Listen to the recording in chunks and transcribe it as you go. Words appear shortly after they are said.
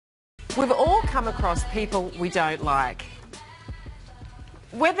We've all come across people we don't like.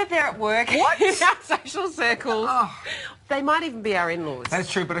 Whether they're at work, in our social circles, they might even be our in-laws.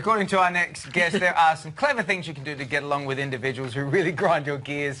 That's true, but according to our next guest, there are some clever things you can do to get along with individuals who really grind your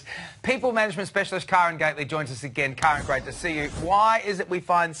gears. People management specialist Karen Gately joins us again. Karen, great to see you. Why is it we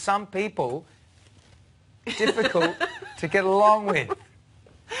find some people difficult to get along with?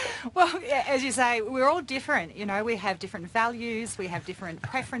 Well, as you say, we're all different. You know, we have different values, we have different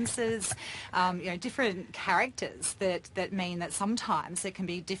preferences, different characters that mean that sometimes it can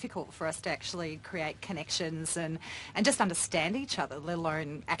be difficult for us to actually create connections and just understand each other, let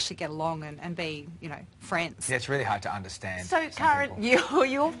alone actually get along and be, friends. Yeah, it's really hard to understand. So, Karen,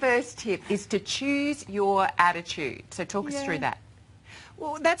 your first tip is to choose your attitude. So talk us through that.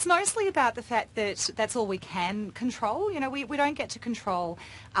 Well, that's mostly about the fact that that's all we can control. You know, we don't get to control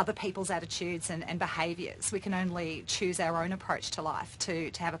other people's attitudes and behaviours. We can only choose our own approach to life to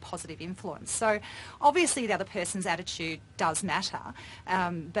have a positive influence. So obviously the other person's attitude does matter,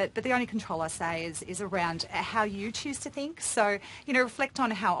 but the only control I say is around how you choose to think. So, reflect on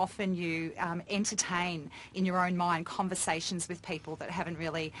how often you entertain in your own mind conversations with people that haven't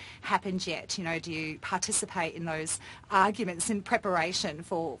really happened yet. Do you participate in those arguments in preparation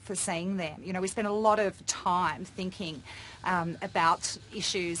for seeing them? We spend a lot of time thinking about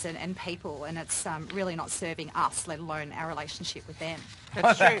issues and people, and it's really not serving us, let alone our relationship with them.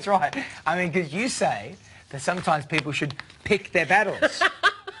 That's true. That's right. I mean, because you say that sometimes people should pick their battles.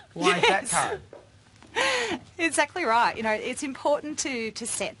 Why is that, Karen? Exactly right. It's important to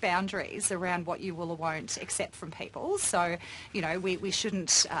set boundaries around what you will or won't accept from people. So, we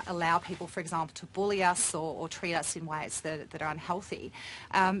shouldn't allow people, for example, to bully us or treat us in ways that are unhealthy.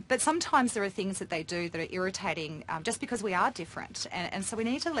 But sometimes there are things that they do that are irritating just because we are different. And so we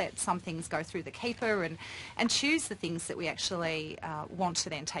need to let some things go through the keeper and choose the things that we actually want to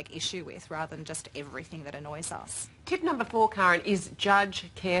then take issue with rather than just everything that annoys us. Tip number 4, Karen, is judge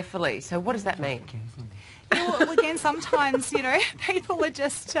carefully. So what does that mean? Well, again, sometimes, people are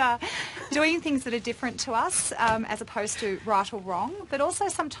just doing things that are different to us as opposed to right or wrong. But also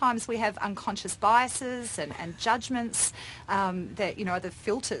sometimes we have unconscious biases and judgments that, are the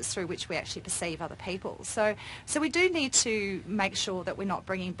filters through which we actually perceive other people. So we do need to make sure that we're not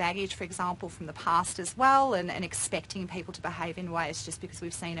bringing baggage, for example, from the past as well and expecting people to behave in ways just because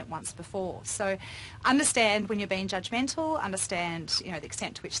we've seen it once before. So understand when you're being judgmental, understand, the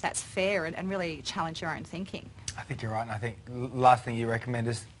extent to which that's fair and really challenge your own thinking. I think you're right, and I think the last thing you recommend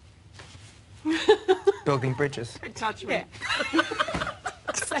is building bridges. Don't touch me. Yeah.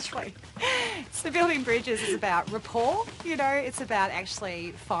 Exactly. So building bridges is about rapport, it's about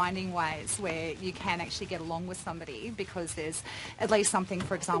actually finding ways where you can actually get along with somebody because there's at least something,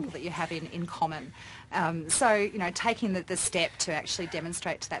 for example, that you have in common. So, taking the step to actually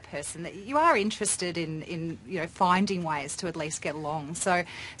demonstrate to that person that you are interested in finding ways to at least get along. So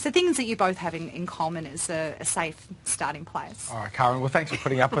things that you both have in common is a safe starting place. All right, Karen, well, thanks for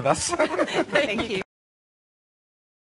putting up with us. Thank you.